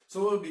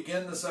So we'll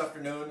begin this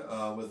afternoon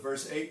with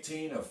verse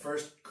 18 of 1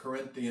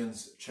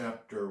 Corinthians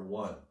chapter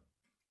 1.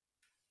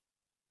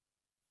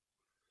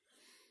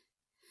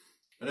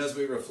 And as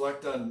we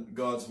reflect on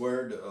God's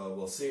word,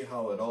 we'll see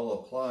how it all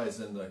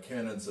applies in the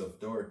canons of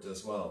Dort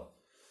as well.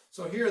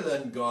 So hear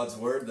then God's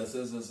word. This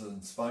is his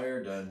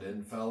inspired and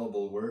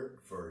infallible word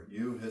for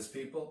you, his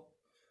people.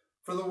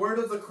 For the word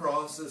of the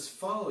cross is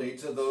folly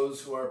to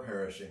those who are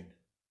perishing,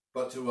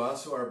 but to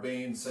us who are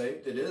being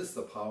saved it is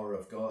the power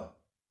of God.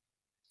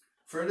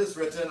 For it is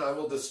written, I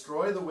will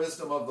destroy the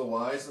wisdom of the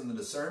wise, and the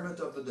discernment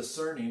of the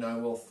discerning I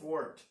will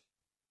thwart.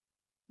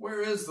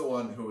 Where is the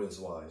one who is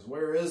wise?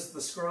 Where is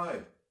the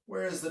scribe?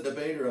 Where is the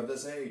debater of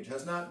this age?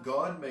 Has not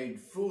God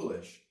made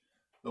foolish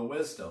the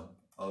wisdom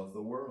of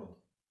the world?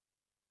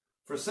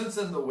 For since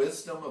in the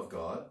wisdom of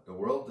God, the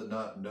world did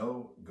not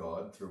know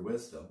God through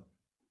wisdom,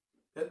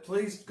 it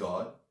pleased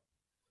God,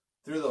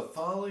 through the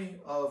folly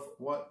of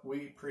what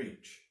we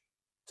preach,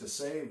 to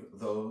save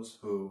those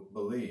who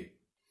believe.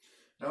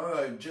 Now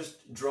I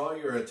just draw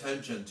your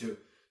attention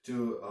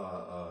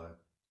to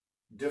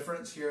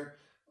difference here.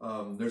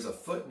 There's a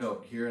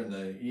footnote here in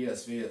the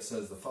ESV. It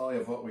says the folly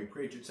of what we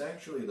preach. It's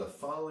actually the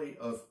folly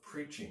of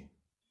preaching.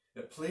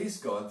 It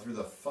pleased God through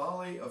the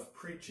folly of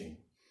preaching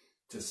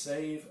to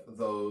save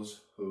those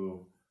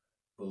who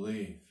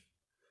believe.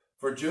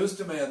 For Jews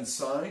demand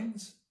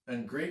signs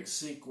and Greeks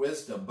seek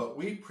wisdom, but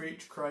we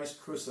preach Christ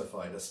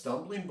crucified, a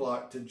stumbling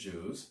block to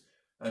Jews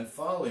and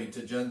folly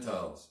to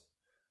Gentiles.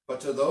 But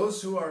to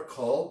those who are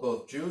called,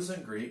 both Jews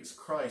and Greeks,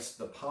 Christ,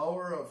 the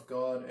power of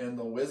God and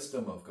the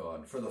wisdom of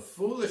God. For the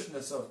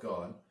foolishness of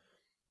God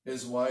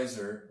is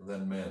wiser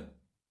than men,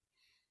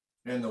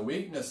 and the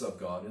weakness of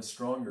God is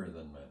stronger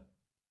than men.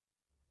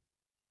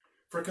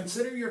 For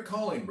consider your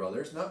calling,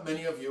 brothers. Not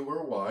many of you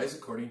were wise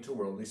according to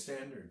worldly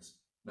standards.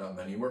 Not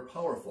many were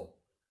powerful.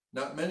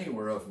 Not many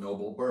were of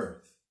noble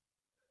birth.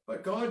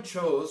 But God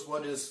chose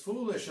what is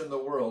foolish in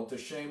the world to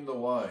shame the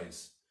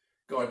wise.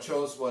 God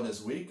chose what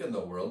is weak in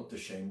the world to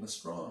shame the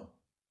strong.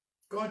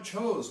 God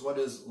chose what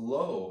is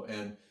low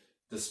and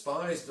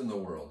despised in the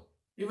world,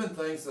 even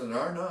things that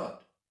are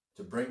not,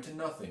 to bring to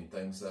nothing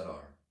things that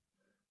are,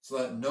 so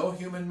that no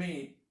human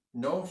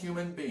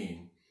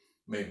being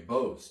may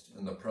boast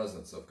in the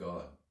presence of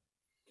God.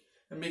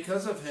 And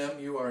because of him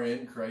you are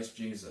in Christ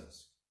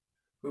Jesus,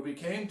 who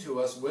became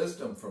to us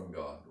wisdom from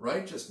God,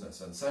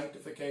 righteousness and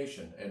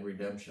sanctification and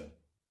redemption,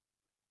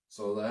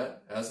 so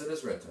that, as it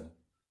is written,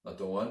 let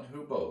the one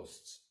who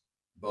boasts,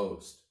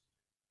 boast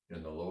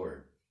in the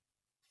Lord.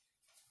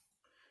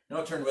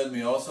 Now turn with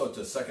me also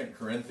to 2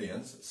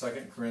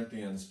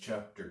 Corinthians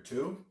chapter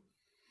 2.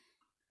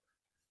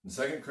 In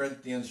 2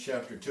 Corinthians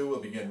chapter 2, we'll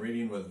begin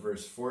reading with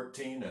verse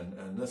 14,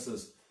 and this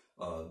is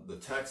the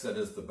text that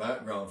is the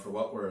background for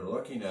what we're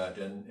looking at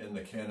in the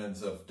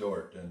canons of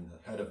Dort and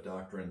Head of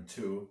Doctrine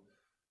 2,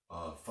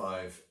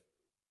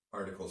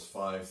 Articles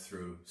 5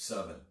 through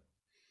 7.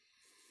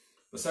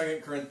 The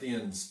 2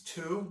 Corinthians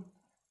 2,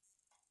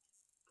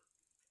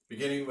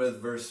 beginning with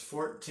verse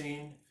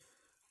 14,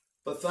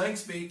 but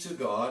thanks be to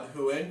God,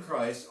 who in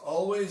Christ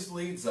always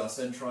leads us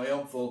in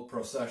triumphal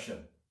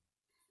procession,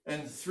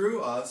 and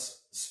through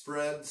us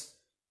spreads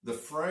the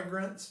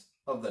fragrance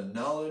of the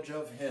knowledge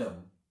of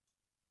him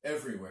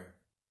everywhere.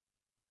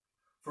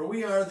 For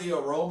we are the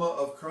aroma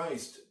of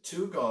Christ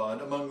to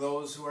God among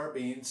those who are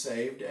being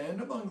saved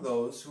and among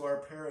those who are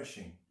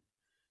perishing.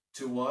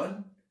 To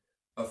one,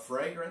 a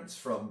fragrance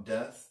from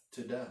death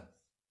to death.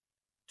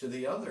 To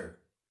the other,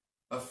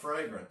 a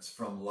fragrance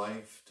from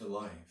life to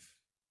life.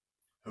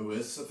 Who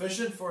is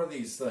sufficient for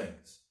these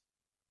things?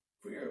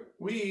 For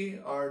we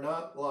are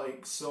not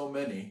like so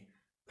many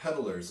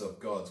peddlers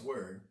of God's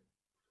word,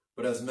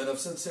 but as men of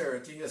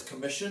sincerity, as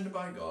commissioned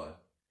by God,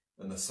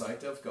 in the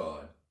sight of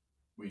God,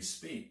 we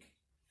speak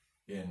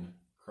in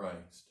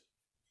Christ.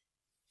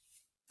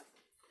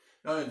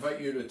 Now I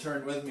invite you to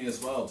turn with me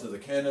as well to the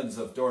Canons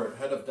of Dort,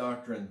 Head of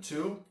Doctrine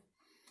 2.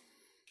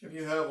 If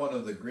you have one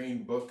of the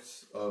green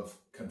books of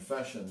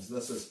confessions,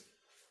 this is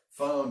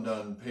found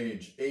on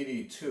page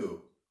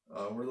 82.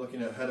 We're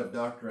looking at Head of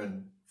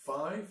Doctrine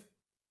 5,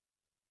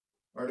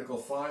 Article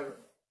 5,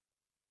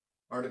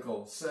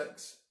 Article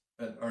 6,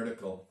 and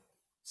Article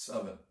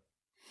 7.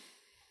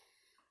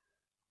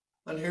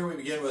 And here we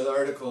begin with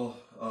Article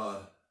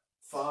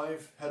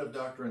 5, Head of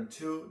Doctrine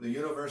 2, the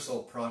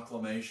Universal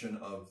Proclamation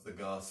of the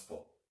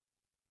Gospel.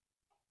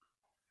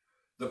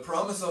 The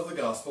promise of the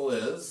Gospel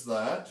is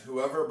that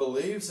whoever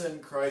believes in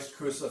Christ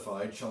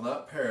crucified shall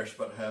not perish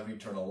but have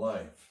eternal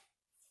life.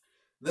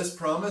 This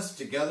promise,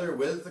 together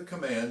with the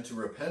command to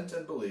repent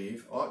and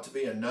believe, ought to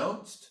be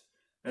announced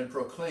and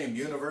proclaimed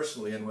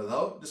universally and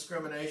without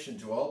discrimination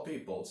to all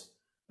peoples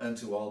and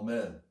to all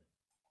men,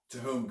 to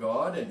whom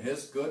God in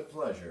his good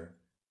pleasure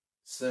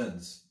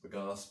sends the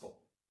gospel.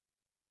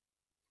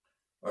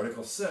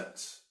 Article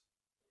 6,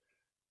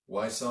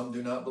 why some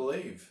do not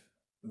believe.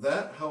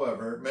 That,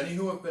 however, many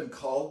who have been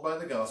called by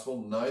the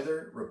gospel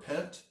neither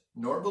repent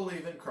nor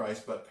believe in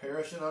Christ, but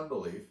perish in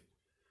unbelief,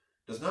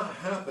 does not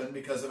happen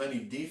because of any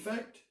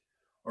defect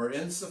or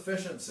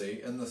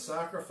insufficiency in the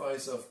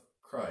sacrifice of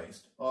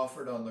Christ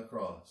offered on the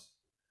cross,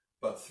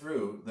 but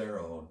through their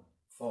own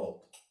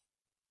fault.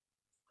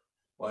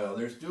 While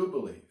others do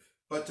believe.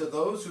 But to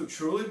those who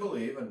truly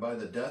believe and by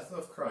the death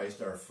of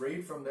Christ are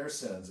freed from their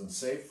sins and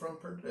saved from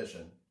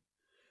perdition,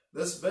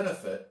 this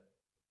benefit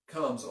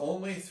comes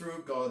only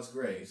through God's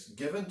grace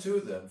given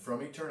to them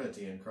from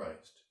eternity in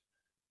Christ.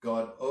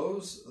 God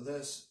owes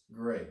this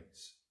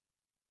grace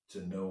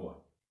to no one.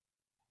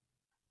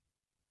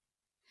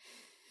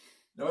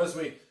 Now, as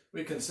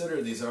we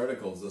consider these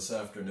articles this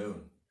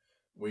afternoon,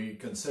 we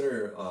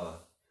consider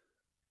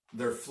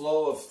their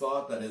flow of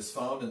thought that is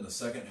found in the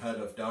second head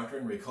of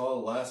doctrine.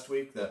 Recall last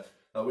week that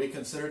we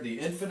considered the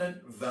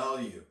infinite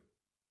value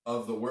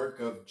of the work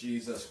of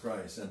Jesus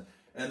Christ.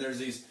 And there's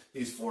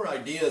these four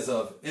ideas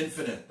of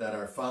infinite that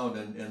are found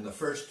in the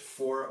first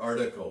four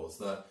articles,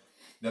 that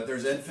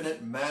there's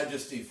infinite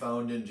majesty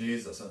found in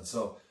Jesus. And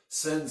so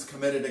sins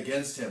committed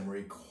against him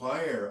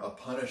require a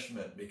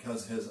punishment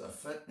because his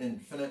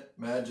infinite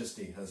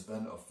majesty has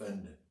been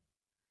offended.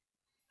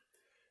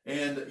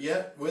 And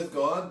yet with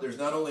God, there's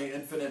not only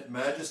infinite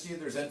majesty,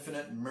 there's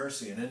infinite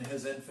mercy. And in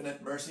his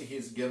infinite mercy,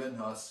 he's given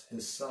us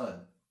his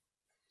Son.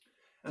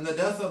 And the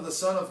death of the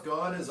Son of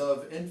God is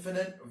of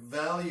infinite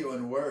value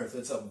and worth.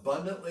 It's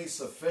abundantly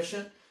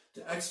sufficient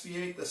to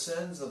expiate the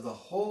sins of the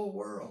whole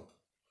world.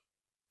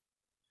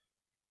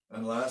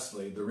 And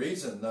lastly, the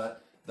reason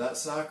that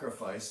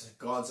sacrifice,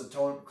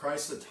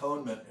 Christ's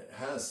atonement,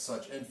 has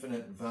such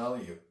infinite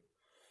value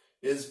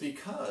is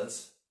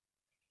because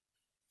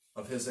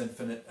of his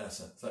infinite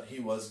essence, that he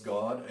was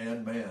God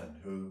and man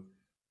who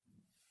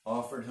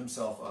offered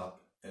himself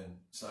up in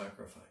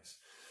sacrifice.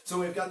 So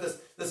we've got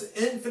this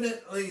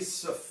infinitely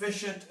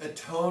sufficient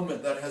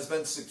atonement that has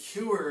been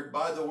secured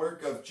by the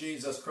work of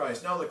Jesus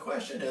Christ. Now the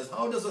question is,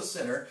 how does a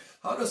sinner,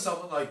 how does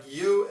someone like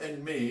you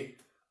and me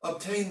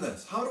obtain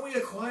this? How do we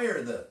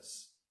acquire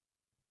this?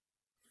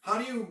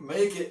 How do you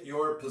make it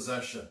your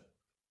possession?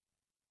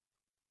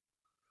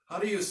 How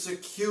do you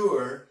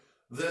secure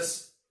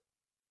this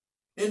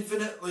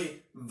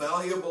infinitely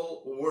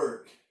valuable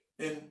work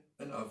in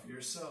and of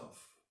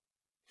yourself?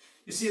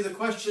 You see, the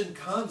question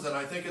comes, and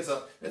I think it's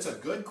a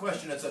good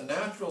question. It's a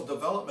natural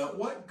development.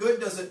 What good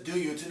does it do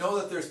you to know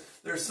that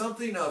there's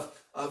something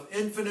of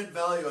infinite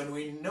value, and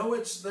we know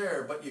it's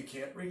there, but you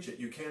can't reach it,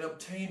 you can't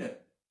obtain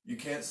it, you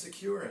can't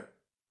secure it?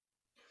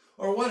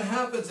 Or what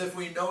happens if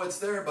we know it's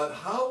there, but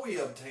how we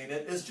obtain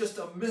it is just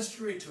a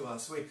mystery to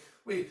us?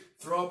 We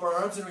throw up our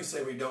arms and we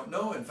say we don't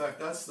know. In fact,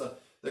 that's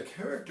the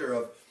character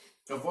of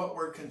what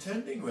we're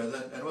contending with,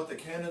 and what the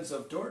canons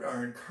of Dort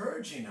are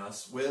encouraging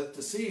us with,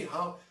 to see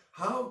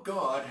how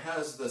God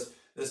has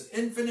this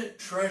infinite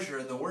treasure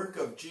in the work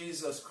of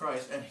Jesus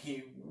Christ, and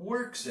he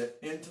works it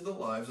into the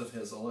lives of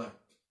his elect.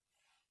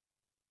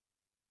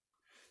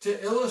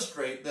 To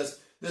illustrate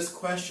this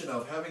question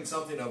of having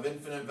something of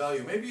infinite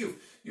value, maybe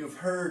you've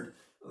heard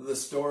the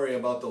story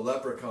about the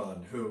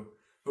leprechaun who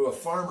a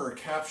farmer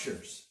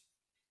captures.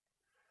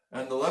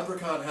 And the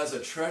leprechaun has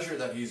a treasure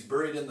that he's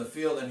buried in the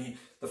field, and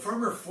the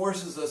farmer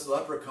forces this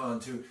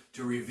leprechaun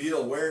to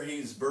reveal where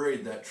he's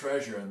buried that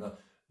treasure. And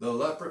the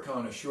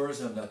leprechaun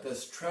assures him that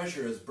this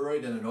treasure is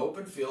buried in an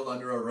open field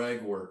under a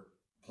ragwort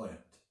plant.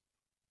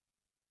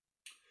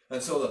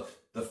 And so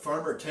the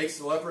farmer takes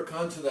the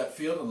leprechaun to that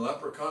field, and the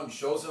leprechaun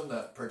shows him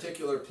that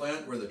particular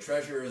plant where the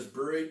treasure is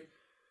buried.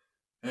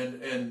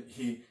 And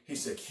he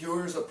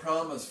secures a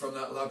promise from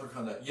that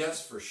leprechaun that,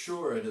 yes, for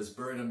sure, it is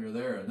buried under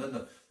there. And then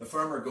the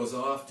farmer goes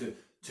off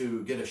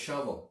to get a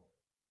shovel.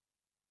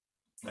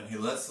 And he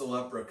lets the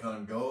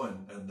leprechaun go,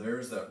 and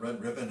there's that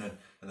red ribbon,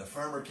 and the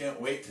farmer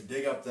can't wait to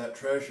dig up that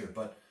treasure.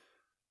 But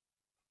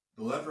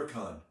the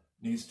leprechaun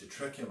needs to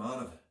trick him out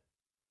of it.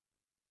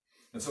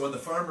 And so when the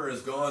farmer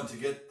is gone to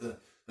get the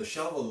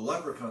shovel, the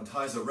leprechaun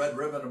ties a red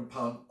ribbon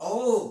upon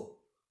all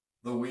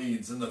the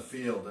weeds in the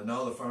field, and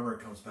now the farmer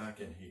comes back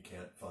and he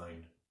can't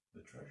find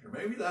the treasure.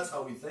 Maybe that's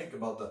how we think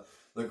about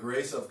the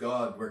grace of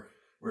God,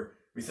 where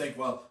we think,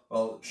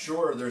 well,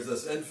 sure, there's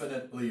this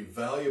infinitely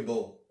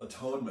valuable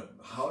atonement.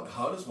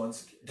 How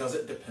does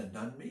it depend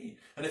on me?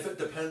 And if it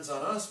depends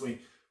on us,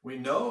 we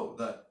know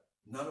that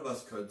none of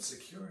us could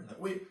secure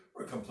that.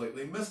 We're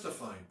completely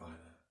mystified by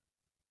that.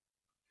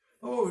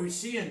 But what we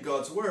see in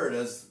God's Word,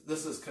 as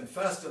this is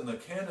confessed in the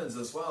canons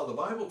as well, the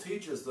Bible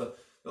teaches the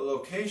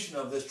location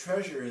of this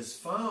treasure is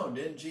found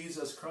in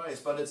Jesus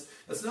Christ. But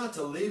it's not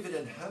to leave it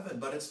in heaven,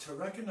 but it's to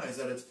recognize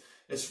that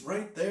it's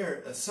right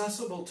there,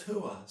 accessible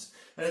to us.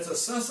 And it's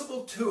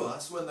accessible to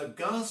us when the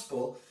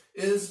gospel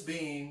is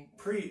being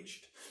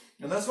preached.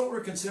 And that's what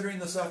we're considering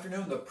this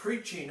afternoon, the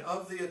preaching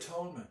of the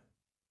atonement.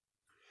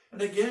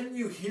 And again,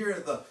 you hear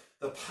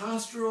the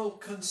pastoral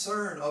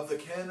concern of the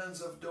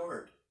canons of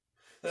Dort,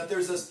 that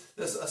there's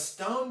this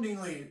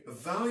astoundingly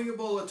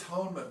valuable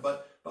atonement,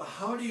 but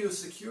how do you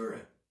secure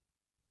it?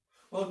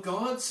 Well,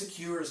 God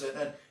secures it,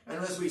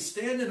 and as we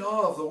stand in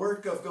awe of the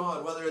work of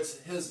God, whether it's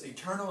his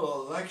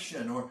eternal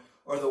election,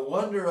 or the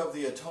wonder of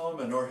the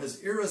atonement, or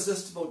his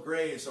irresistible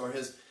grace, or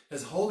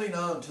his holding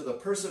on to the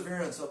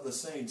perseverance of the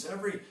saints,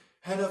 every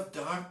head of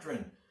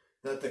doctrine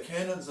that the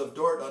canons of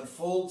Dort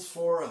unfolds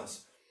for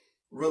us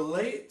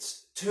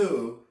relates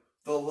to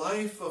the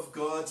life of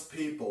God's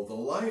people, the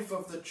life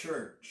of the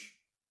church,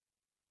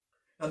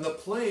 and the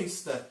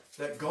place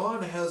that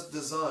God has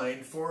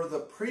designed for the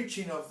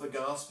preaching of the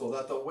gospel,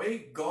 that the way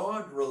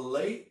God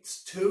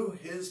relates to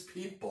his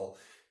people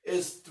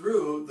is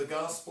through the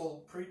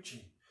gospel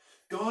preaching.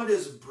 God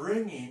is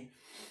bringing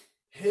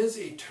his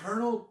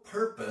eternal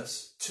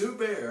purpose to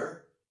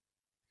bear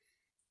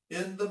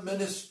in the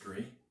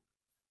ministry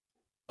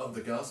of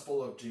the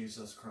gospel of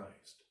Jesus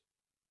Christ.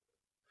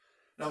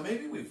 Now,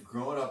 maybe we've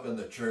grown up in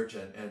the church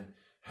and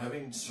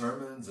having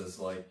sermons is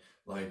like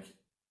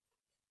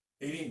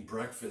eating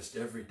breakfast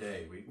every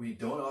day. We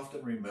don't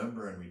often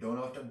remember and we don't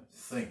often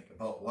think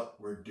about what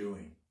we're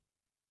doing.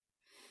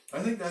 I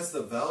think that's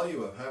the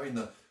value of having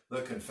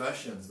the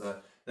confessions,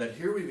 that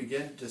here we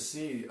begin to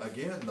see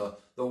again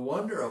the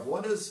wonder of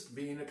what is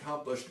being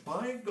accomplished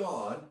by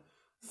God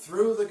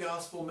through the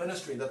gospel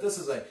ministry, that this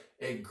is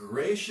a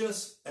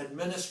gracious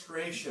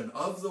administration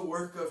of the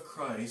work of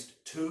Christ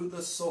to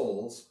the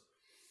souls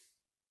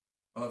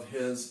of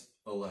his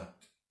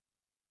elect.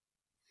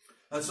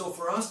 And so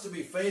for us to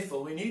be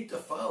faithful, we need to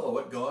follow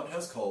what God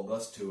has called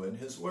us to in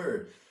his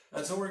word.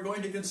 And so we're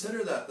going to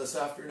consider that this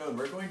afternoon.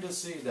 We're going to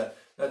see that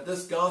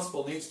this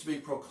gospel needs to be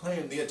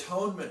proclaimed. The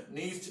atonement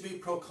needs to be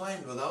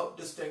proclaimed without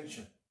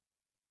distinction.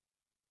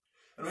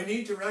 And we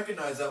need to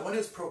recognize that when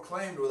it's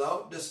proclaimed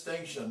without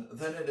distinction,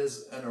 then it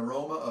is an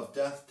aroma of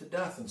death to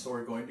death. And so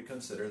we're going to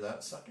consider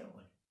that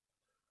secondly.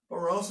 But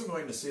we're also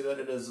going to see that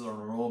it is an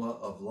aroma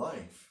of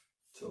life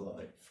to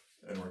life.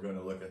 And we're going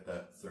to look at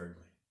that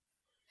thirdly.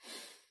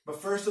 But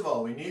first of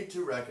all, we need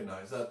to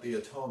recognize that the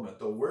atonement,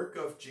 the work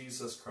of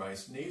Jesus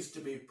Christ, needs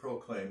to be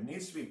proclaimed,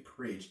 needs to be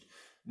preached,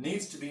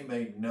 needs to be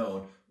made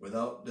known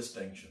without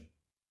distinction.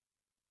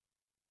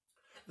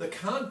 The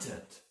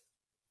content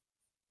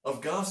of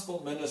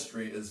gospel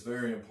ministry is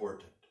very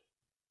important.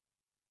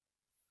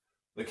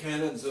 The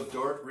canons of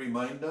Dort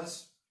remind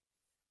us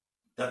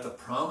that the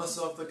promise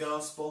of the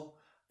gospel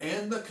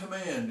and the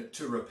command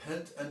to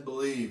repent and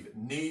believe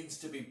needs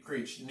to be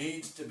preached,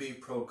 needs to be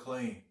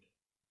proclaimed.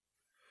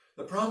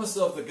 The promise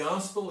of the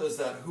gospel is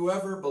that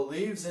whoever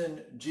believes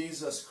in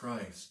Jesus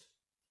Christ,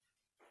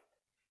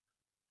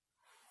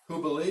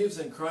 who believes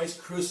in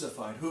Christ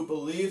crucified, who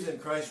believes in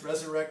Christ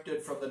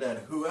resurrected from the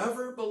dead,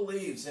 whoever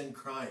believes in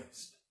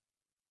Christ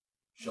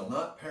shall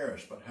not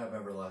perish but have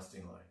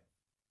everlasting life.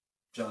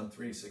 John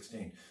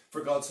 3:16.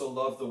 For God so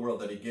loved the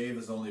world that he gave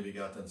his only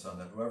begotten Son,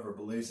 that whoever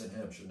believes in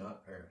him should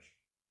not perish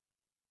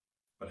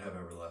but have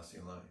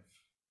everlasting life.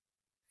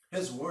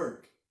 His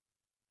work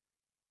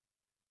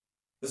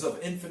is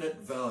of infinite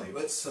value.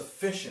 It's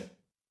sufficient.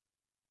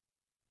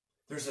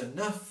 There's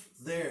enough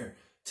there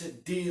to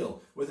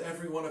deal with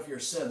every one of your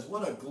sins.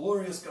 What a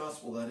glorious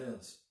gospel that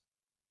is.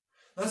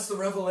 That's the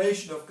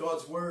revelation of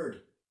God's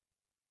word.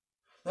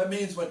 That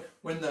means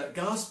when the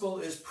gospel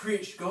is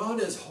preached,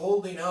 God is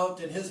holding out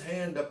in his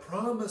hand a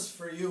promise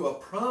for you, a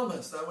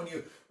promise that when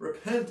you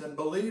repent and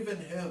believe in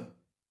him,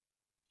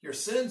 your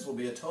sins will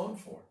be atoned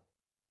for.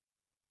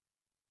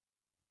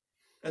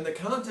 And the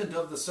content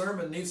of the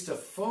sermon needs to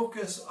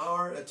focus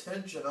our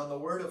attention on the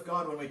word of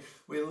God. When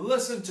we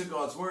listen to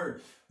God's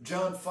word,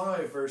 John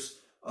 5 verse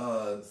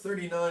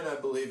 39, I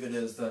believe it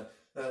is,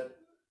 that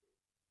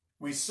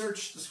we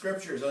search the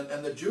scriptures,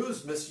 and the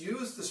Jews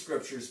misused the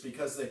scriptures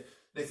because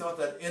they thought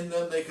that in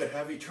them they could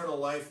have eternal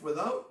life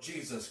without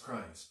Jesus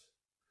Christ.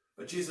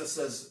 But Jesus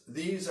says,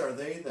 these are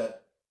they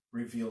that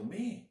reveal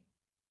me.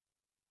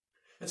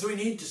 And so we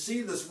need to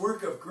see this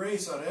work of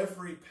grace on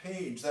every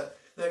page, that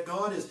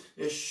God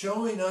is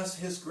showing us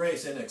his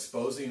grace in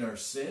exposing our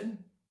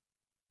sin,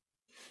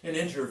 in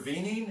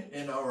intervening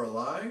in our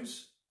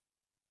lives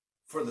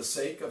for the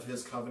sake of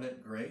his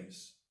covenant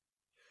grace,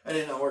 and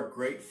in our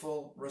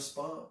grateful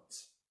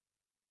response.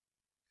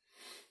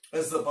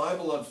 As the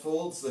Bible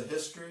unfolds the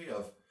history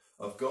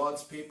of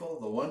God's people,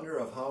 the wonder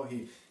of how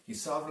he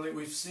sovereignly,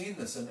 we've seen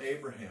this in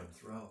Abraham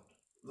throughout.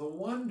 The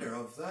wonder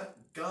of that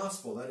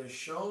gospel that is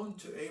shown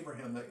to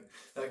Abraham,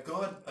 that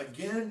God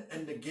again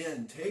and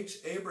again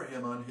takes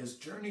Abraham on his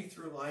journey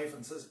through life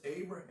and says,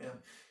 Abraham,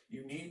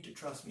 you need to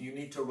trust me. You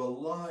need to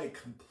rely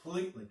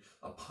completely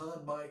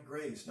upon my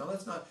grace. Now,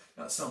 that's not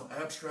some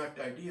abstract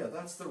idea.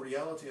 That's the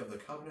reality of the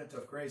covenant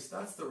of grace.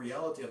 That's the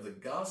reality of the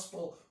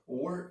gospel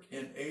work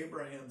in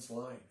Abraham's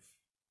life.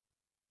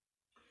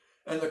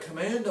 And the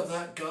command of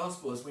that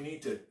gospel is we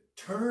need to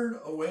turn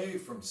away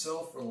from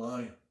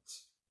self-reliance.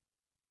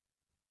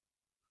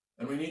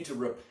 And we need to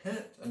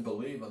repent and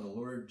believe on the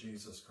Lord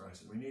Jesus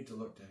Christ. And we need to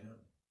look to him.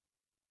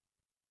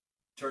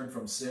 Turn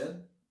from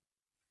sin.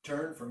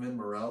 Turn from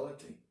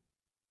immorality.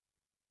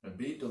 And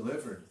be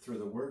delivered through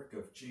the work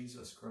of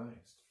Jesus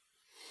Christ.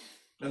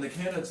 And the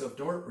canons of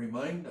Dort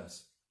remind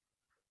us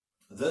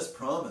this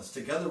promise,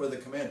 together with the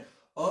command,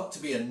 ought to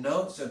be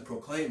announced and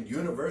proclaimed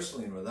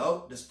universally and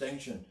without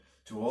distinction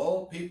to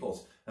all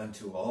peoples and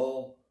to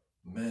all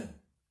men.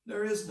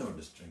 There is no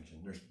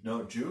distinction. There's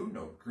no Jew,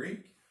 no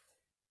Greek.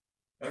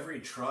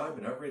 Every tribe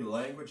and every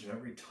language and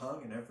every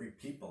tongue and every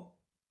people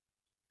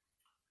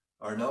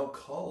are now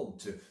called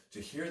to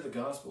hear the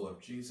gospel of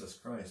Jesus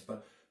Christ.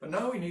 But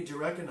now we need to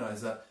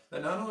recognize that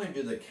not only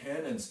do the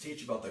canons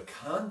teach about the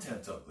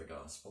content of the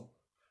gospel,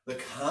 the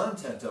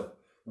content of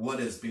what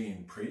is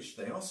being preached,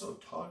 they also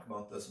talk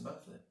about this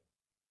method.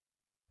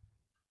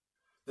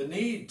 The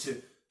need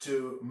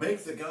to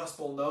make the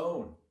gospel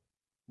known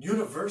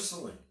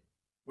universally,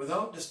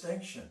 without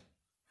distinction,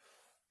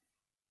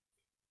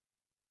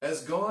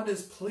 as God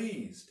is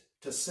pleased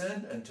to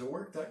send and to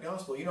work that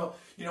gospel. You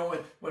know,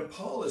 when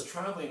Paul is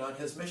traveling on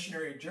his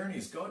missionary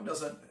journeys, God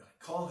doesn't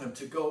call him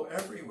to go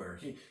everywhere.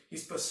 He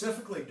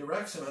specifically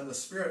directs him, and the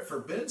Spirit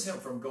forbids him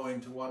from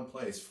going to one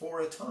place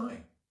for a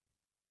time,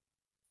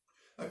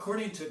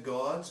 according to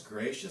God's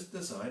gracious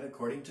design,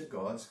 according to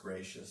God's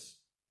gracious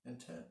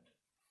intent.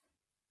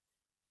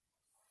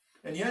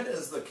 And yet,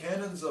 as the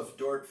canons of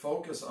Dort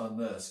focus on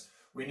this,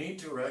 we need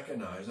to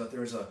recognize that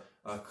there's a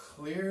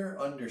clear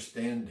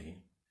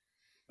understanding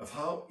of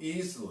how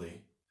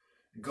easily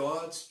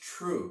God's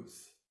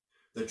truth,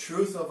 the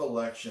truth of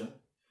election,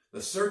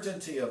 the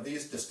certainty of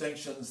these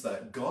distinctions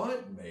that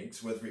God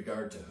makes with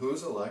regard to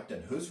who's elect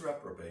and who's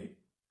reprobate,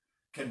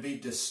 can be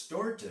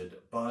distorted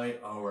by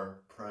our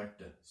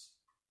practice.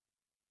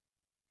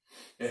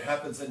 It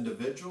happens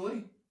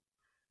individually,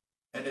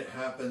 and it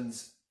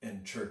happens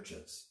in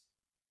churches.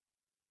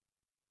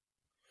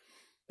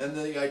 And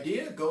the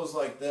idea goes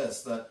like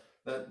this, that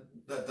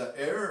the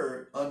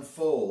error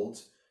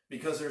unfolds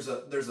because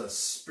there's a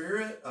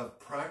spirit of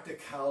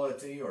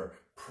practicality or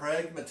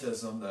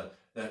pragmatism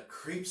that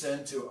creeps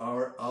into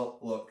our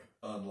outlook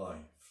on life.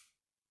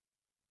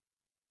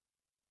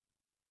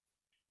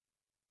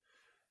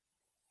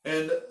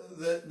 And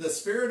the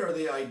spirit or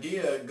the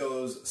idea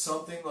goes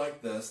something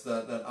like this,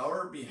 that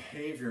our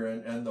behavior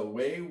and the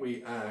way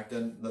we act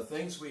and the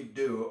things we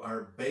do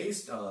are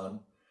based on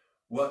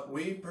what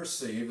we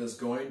perceive is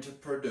going to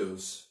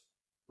produce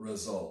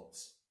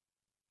results.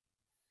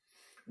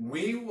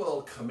 We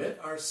will commit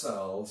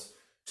ourselves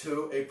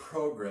to a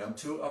program,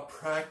 to a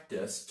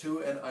practice, to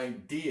an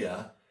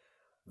idea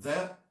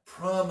that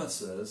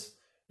promises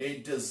a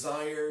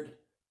desired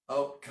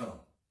outcome.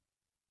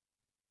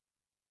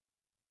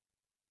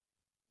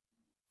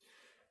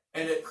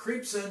 And it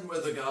creeps in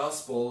with the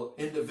gospel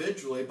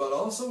individually, but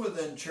also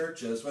within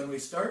churches when we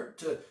start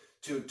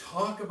to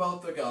talk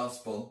about the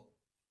gospel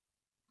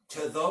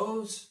to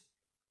those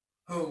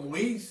whom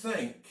we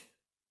think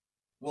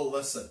will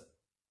listen.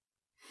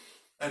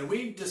 And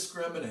we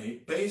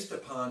discriminate based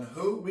upon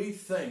who we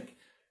think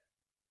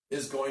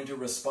is going to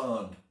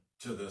respond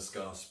to this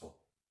gospel.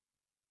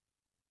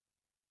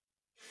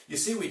 You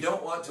see, we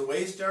don't want to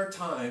waste our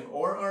time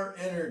or our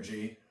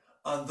energy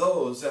on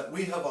those that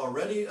we have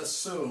already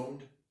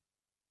assumed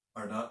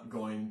are not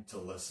going to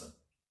listen.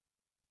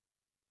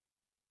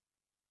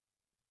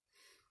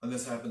 And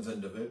this happens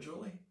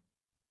individually.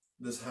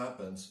 This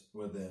happens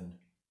within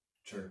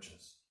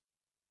churches.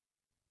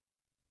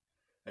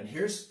 And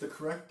here's the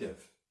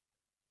corrective.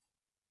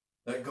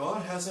 That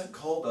God hasn't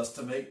called us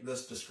to make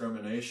this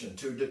discrimination,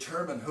 to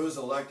determine who's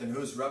elect and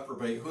who's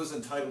reprobate, who's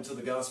entitled to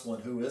the gospel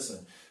and who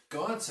isn't.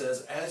 God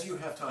says, as you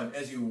have time,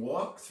 as you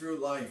walk through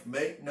life,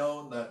 make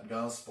known that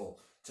gospel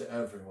to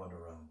everyone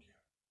around you.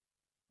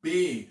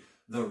 Be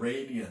the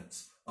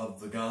radiance of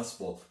the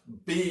gospel.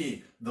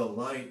 Be the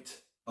light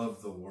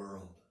of the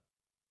world.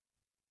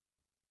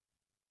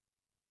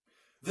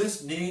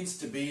 This needs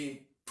to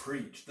be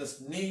preached.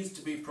 This needs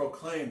to be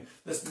proclaimed.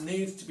 This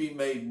needs to be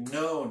made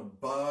known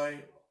by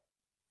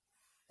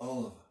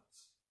all of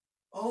us.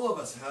 All of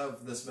us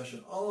have this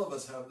mission. All of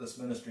us have this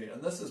ministry.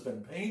 And this has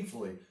been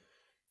painfully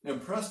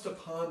impressed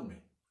upon me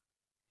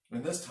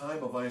in this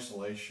time of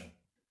isolation.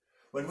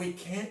 When we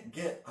can't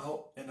get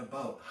out and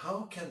about,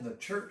 how can the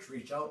church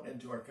reach out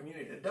into our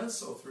community? It does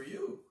so through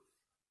you.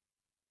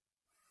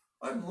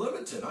 I'm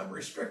limited. I'm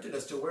restricted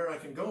as to where I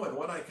can go and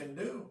what I can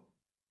do.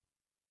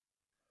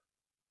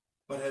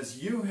 But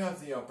as you have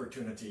the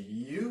opportunity,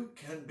 you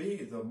can be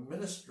the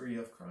ministry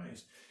of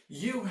Christ.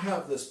 You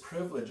have this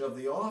privilege of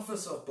the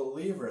office of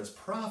believer as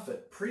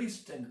prophet,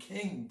 priest, and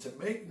king to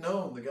make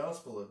known the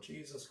gospel of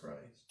Jesus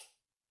Christ.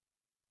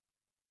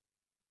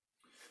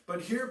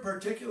 But here,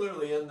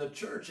 particularly in the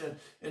church, and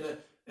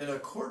in a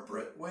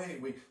corporate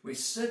way, we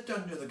sit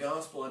under the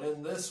gospel, and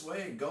in this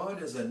way,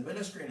 God is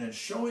administering and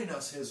showing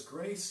us his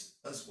grace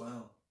as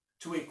well,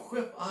 to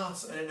equip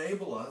us and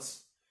enable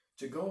us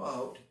to go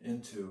out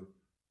into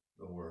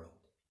the world.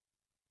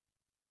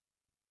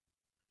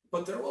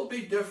 But there will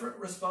be different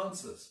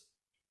responses.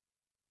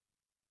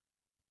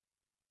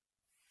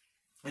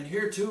 And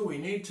here too, we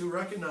need to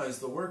recognize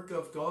the work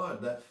of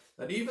God, that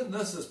even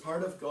this is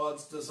part of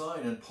God's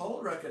design. And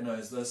Paul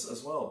recognized this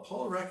as well.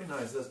 Paul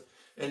recognized this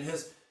in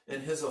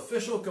his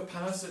official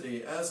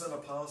capacity as an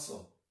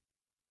apostle.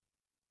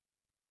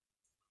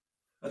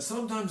 And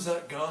sometimes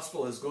that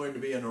gospel is going to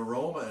be an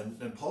aroma,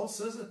 and Paul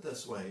says it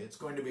this way, it's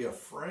going to be a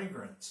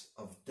fragrance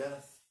of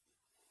death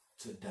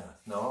to death.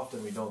 Now,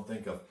 often we don't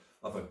think of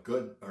a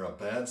good or a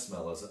bad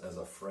smell as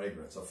a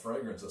fragrance. A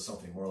fragrance is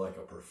something more like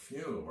a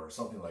perfume or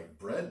something like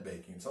bread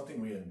baking, something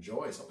we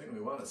enjoy, something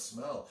we want to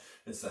smell.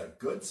 It's that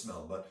good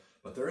smell.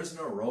 but there is an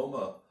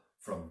aroma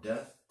from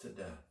death to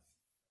death.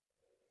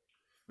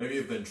 Maybe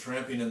you've been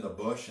tramping in the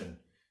bush and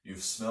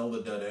you've smelled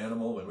a dead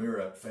animal. When we were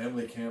at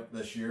family camp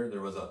this year,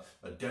 there was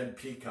a dead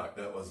peacock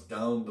that was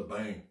down the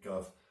bank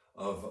of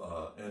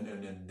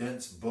an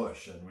dense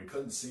bush, and we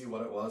couldn't see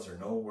what it was or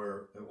know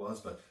where it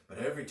was, but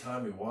every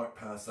time we walked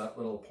past that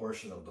little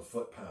portion of the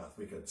footpath,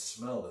 we could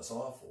smell this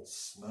awful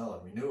smell,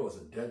 and we knew it was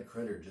a dead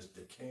critter just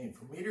decaying.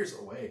 From meters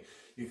away,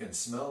 you can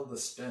smell the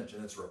stench,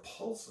 and it's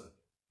repulsive.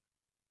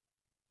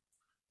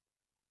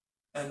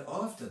 And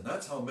often,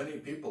 that's how many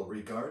people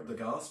regard the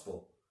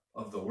gospel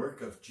of the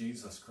work of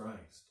Jesus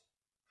Christ.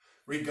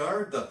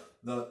 Regard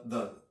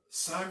the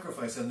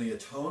sacrifice and the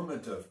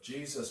atonement of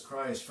Jesus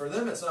Christ. For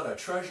them, it's not a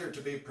treasure to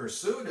be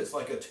pursued. It's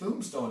like a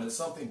tombstone. It's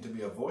something to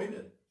be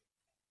avoided.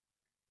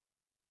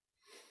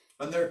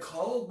 And they're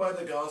called by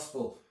the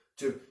gospel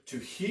to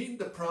heed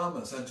the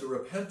promise and to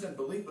repent and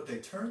believe, but they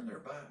turn their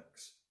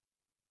backs.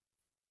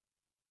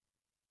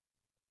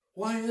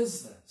 Why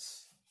is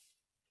this?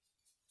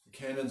 The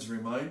canons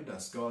remind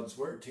us God's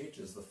word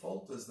teaches the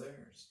fault is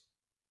theirs.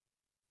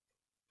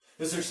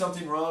 Is there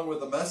something wrong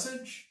with the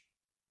message?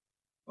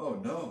 Oh,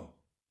 no.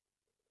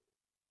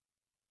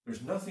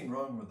 There's nothing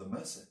wrong with the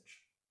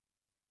message.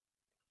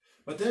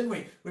 But then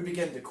we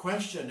begin to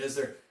question, is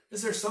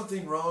there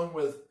something wrong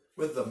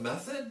with the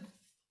method?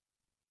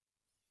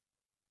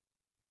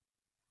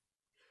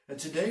 And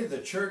today the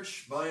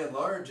church, by and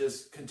large,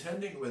 is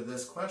contending with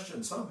this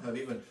question. Some have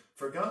even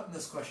forgotten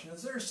this question.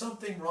 Is there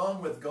something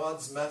wrong with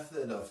God's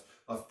method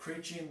of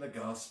preaching the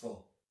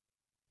gospel?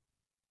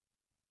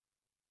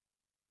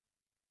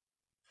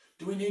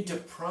 Do we need to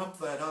prop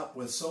that up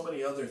with so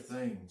many other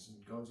things?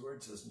 And God's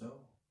word says no.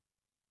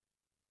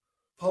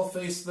 Paul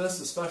faced this,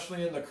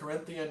 especially in the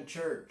Corinthian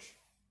church.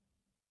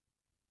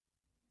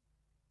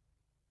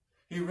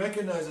 He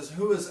recognizes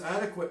who is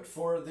adequate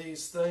for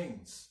these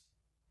things.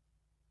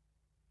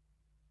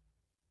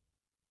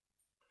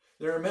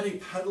 There are many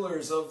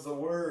peddlers of the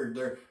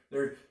word.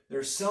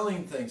 They're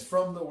selling things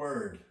from the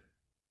word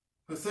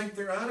who think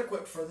they're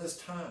adequate for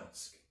this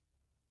task.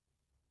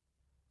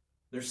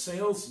 They're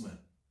salesmen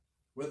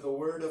with the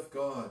word of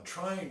God,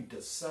 trying to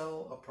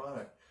sell a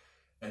product.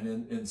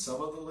 And in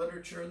some of the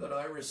literature that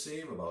I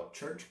receive about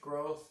church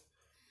growth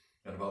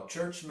and about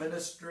church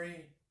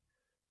ministry,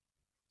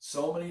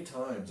 so many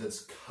times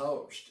it's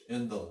couched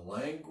in the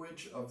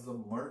language of the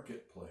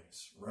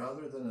marketplace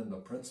rather than in the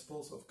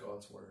principles of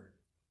God's word.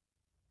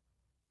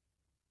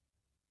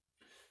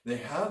 They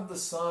have the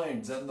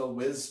signs and the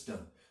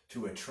wisdom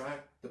to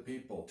attract the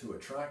people, to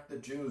attract the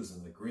Jews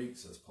and the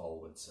Greeks, as Paul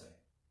would say.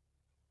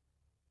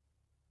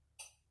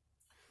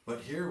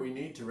 But here we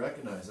need to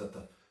recognize that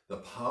the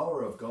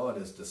power of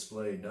God is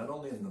displayed not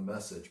only in the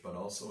message, but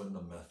also in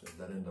the method,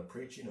 that in the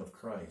preaching of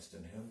Christ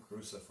and Him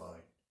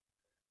crucified,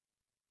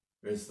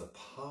 there is the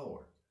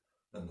power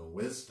and the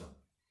wisdom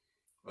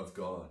of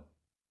God.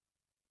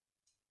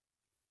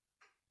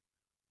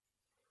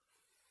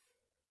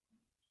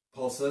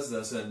 Paul says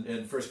this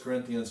in 1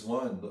 Corinthians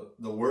 1,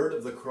 the word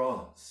of the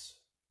cross,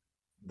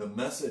 the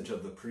message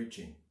of the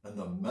preaching, and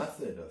the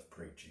method of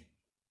preaching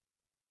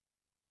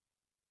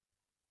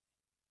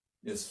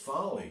is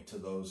folly to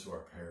those who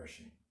are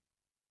perishing.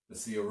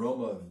 It's the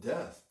aroma of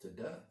death to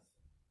death.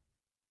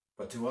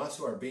 But to us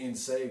who are being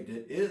saved,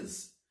 it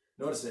is.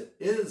 Notice it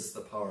is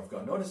the power of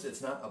God. Notice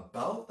it's not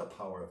about the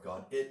power of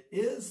God. It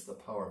is the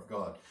power of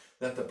God.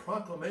 That the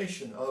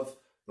proclamation of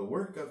the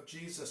work of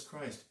Jesus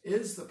Christ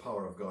is the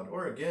power of God.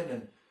 Or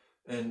again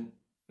in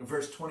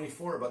verse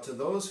 24, but to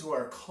those who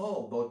are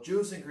called, both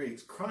Jews and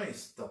Greeks,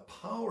 Christ, the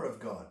power of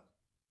God.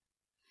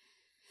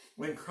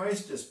 When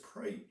Christ is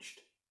preached,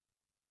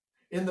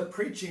 in the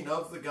preaching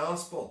of the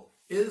gospel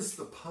is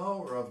the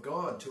power of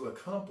God to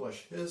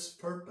accomplish His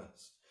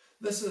purpose.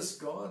 This is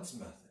God's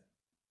method.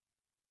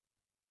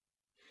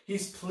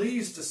 He's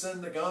pleased to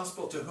send the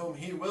gospel to whom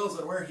He wills,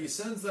 and where He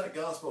sends that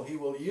gospel, He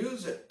will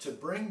use it to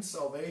bring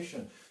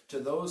salvation to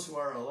those who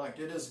are elect.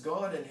 It is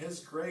God in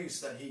His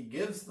grace that He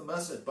gives the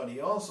message, but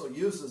He also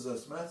uses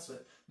this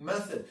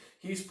method.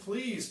 He's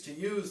pleased to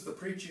use the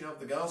preaching of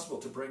the gospel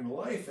to bring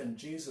life in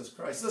Jesus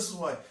Christ. This is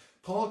why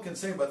Paul can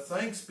say, but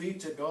thanks be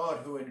to God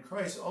who in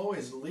Christ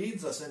always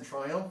leads us in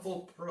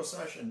triumphal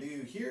procession. Do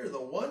you hear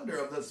the wonder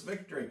of this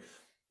victory?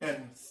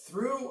 And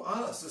through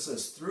us, this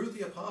is through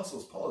the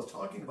apostles, Paul is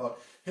talking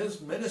about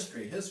his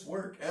ministry, his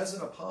work as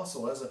an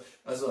apostle,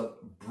 as a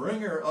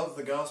bringer of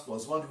the gospel,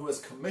 as one who is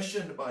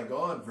commissioned by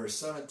God, verse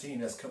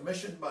 17, as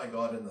commissioned by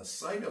God in the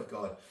sight of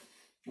God.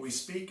 We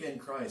speak in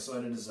Christ, so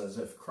it is as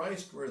if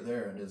Christ were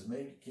there and is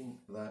making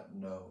that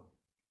known.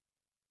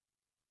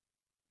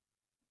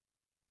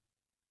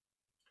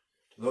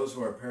 To those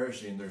who are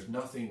perishing, there's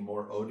nothing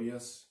more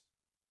odious,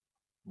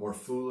 more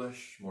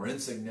foolish, more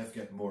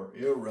insignificant, more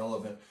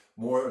irrelevant,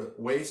 more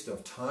waste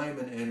of time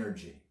and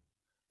energy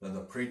than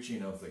the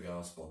preaching of the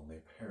gospel, and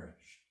they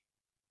perish.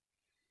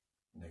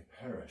 And they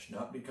perish,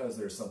 not because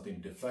there's something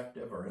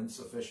defective or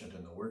insufficient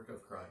in the work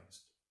of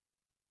Christ,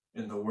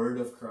 in the word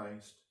of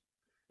Christ,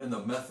 in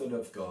the method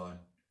of God,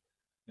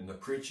 in the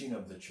preaching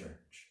of the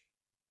church.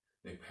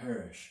 They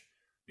perish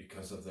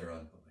because of their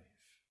unbelief.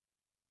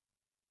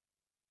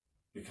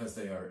 Because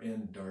they are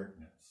in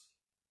darkness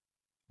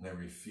and they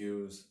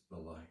refuse the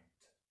light.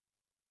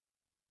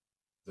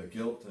 The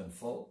guilt and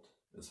fault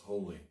is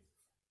wholly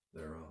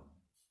their own.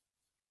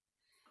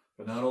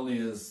 But not only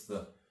is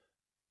the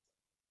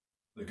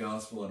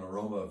gospel an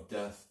aroma of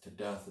death to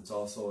death, it's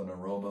also an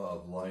aroma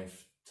of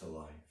life to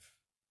life.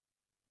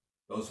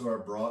 Those who are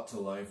brought to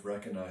life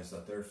recognize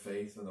that their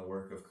faith in the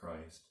work of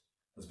Christ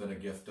has been a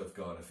gift of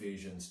God.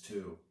 Ephesians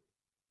 2,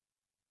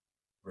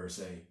 verse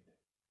 8,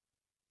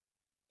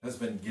 has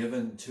been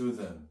given to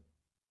them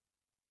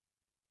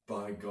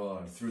by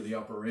God through the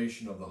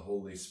operation of the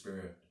Holy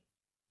Spirit.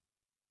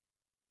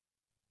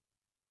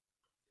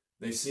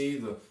 They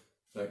see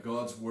that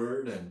God's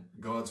word and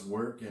God's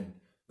work in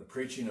the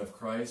preaching of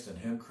Christ and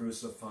Him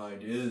crucified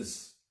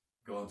is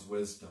God's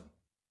wisdom,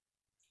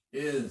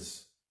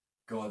 is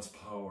God's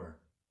power,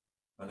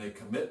 and they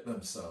commit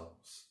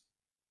themselves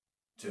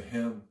to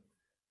Him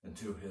and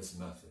to His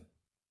method.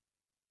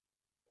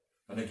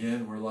 And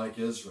again, we're like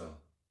Israel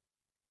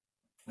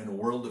in a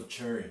world of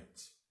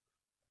chariots,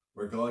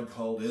 where God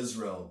called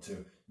Israel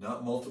to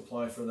not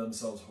multiply for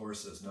themselves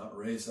horses, not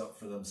raise up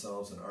for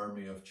themselves an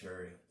army of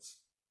chariots.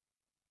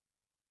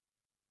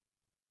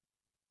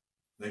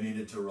 They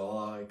needed to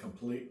rely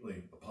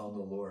completely upon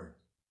the Lord.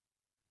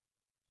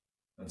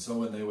 And so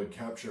when they would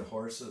capture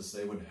horses,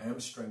 they would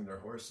hamstring their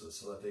horses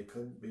so that they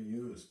couldn't be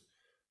used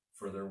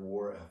for their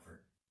war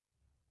effort.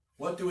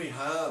 What do we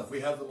have?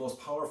 We have the most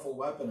powerful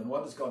weapon. And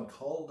what has God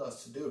called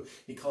us to do?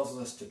 He calls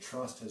us to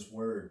trust His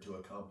word to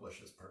accomplish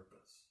His purpose.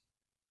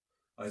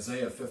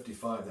 Isaiah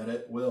 55, that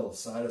it will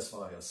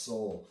satisfy a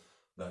soul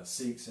that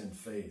seeks in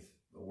faith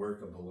the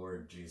work of the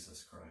Lord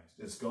Jesus Christ.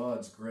 It's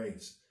God's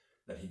grace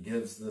that He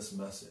gives this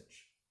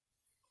message,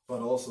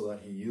 but also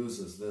that He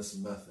uses this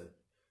method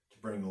to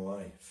bring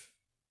life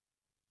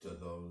to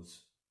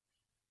those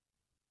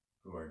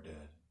who are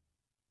dead.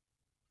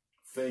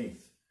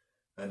 Faith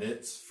and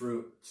its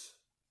fruits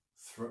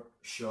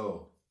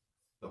show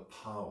the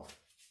power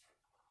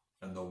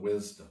and the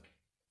wisdom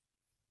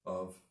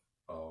of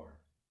our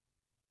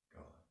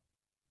God.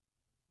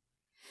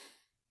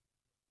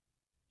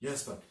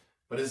 Yes,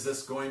 but is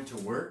this going to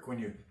work when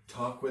you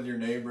talk with your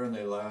neighbor and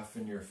they laugh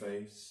in your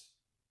face?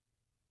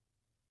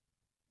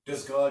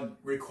 Does God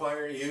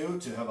require you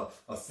to have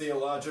a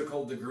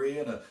theological degree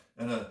and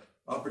an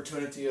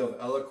opportunity of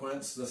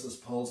eloquence? This is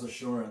Paul's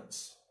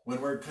assurance. When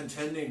we're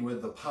contending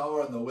with the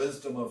power and the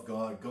wisdom of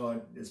God,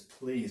 God is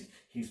pleased.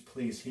 He's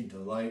pleased. He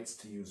delights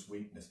to use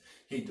weakness.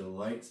 He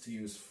delights to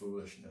use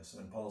foolishness.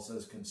 And Paul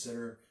says,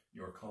 consider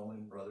your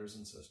calling, brothers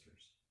and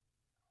sisters.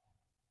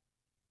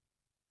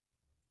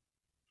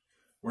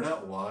 We're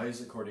not wise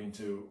according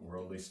to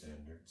worldly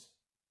standards.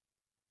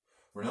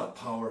 We're not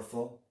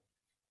powerful.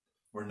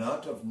 We're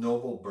not of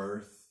noble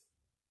birth.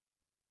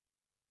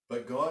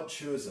 But God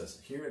chooses.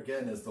 Here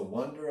again is the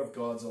wonder of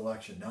God's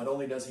election. Not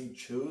only does He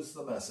choose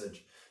the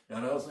message,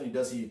 not only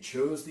does He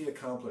choose the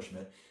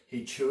accomplishment,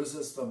 He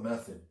chooses the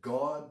method.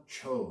 God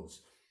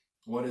chose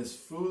what is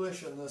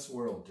foolish in this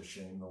world to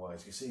shame the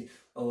wise. You see,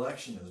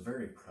 election is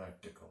very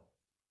practical.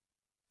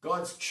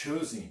 God's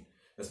choosing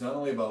is not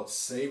only about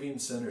saving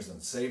sinners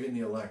and saving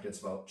the elect,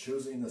 it's about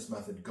choosing this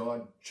method.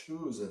 God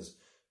chooses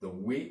the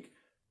weak,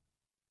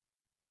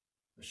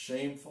 the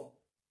shameful,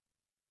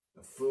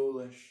 the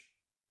foolish,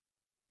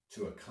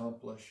 to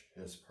accomplish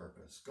His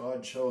purpose.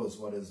 God chose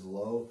what is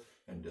low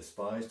and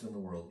despised in the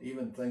world,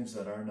 even things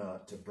that are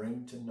not, to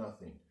bring to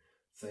nothing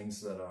things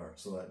that are,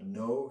 so that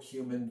no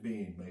human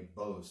being may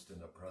boast in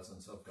the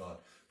presence of God.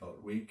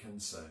 But we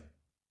can say,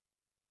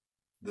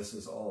 this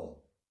is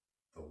all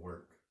the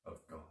work of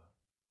God.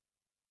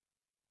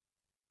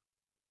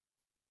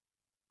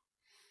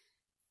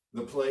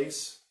 The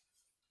place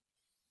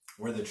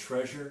where the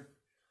treasure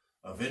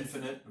of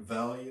infinite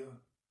value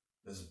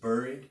is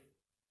buried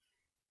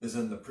is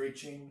in the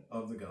preaching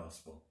of the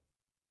gospel.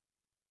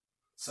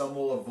 Some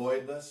will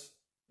avoid this.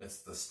 It's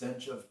the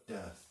stench of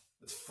death.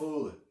 It's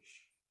foolish.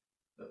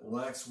 It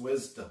lacks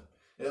wisdom.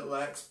 It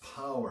lacks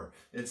power.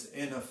 It's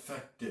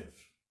ineffective.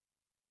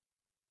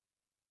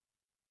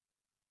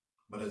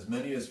 But as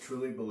many as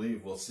truly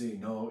believe will see,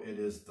 no, it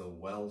is the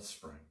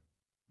wellspring,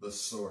 the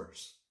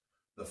source,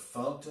 the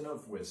fountain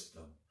of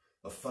wisdom,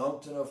 the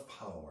fountain of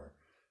power,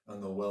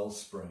 and the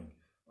wellspring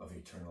of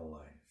eternal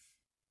life.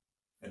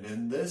 And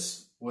in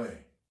this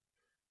way,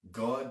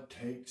 God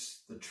takes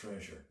the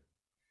treasure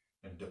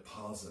and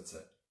deposits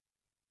it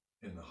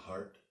in the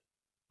heart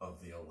of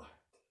the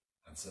elect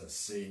and says,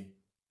 see,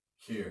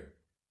 here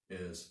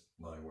is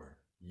my work.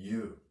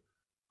 You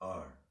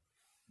are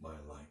my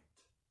light.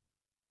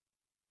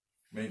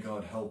 May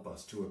God help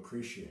us to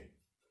appreciate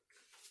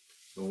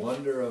the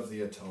wonder of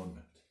the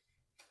atonement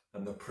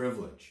and the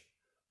privilege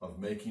of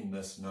making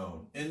this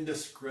known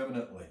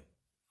indiscriminately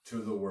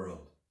to the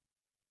world,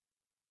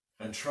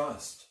 and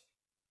trust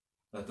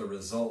that the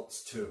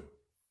results too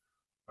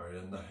are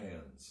in the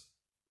hands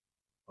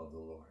of the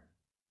Lord.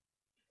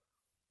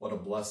 What a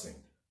blessing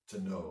to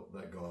know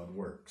that God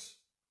works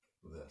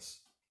this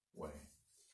way.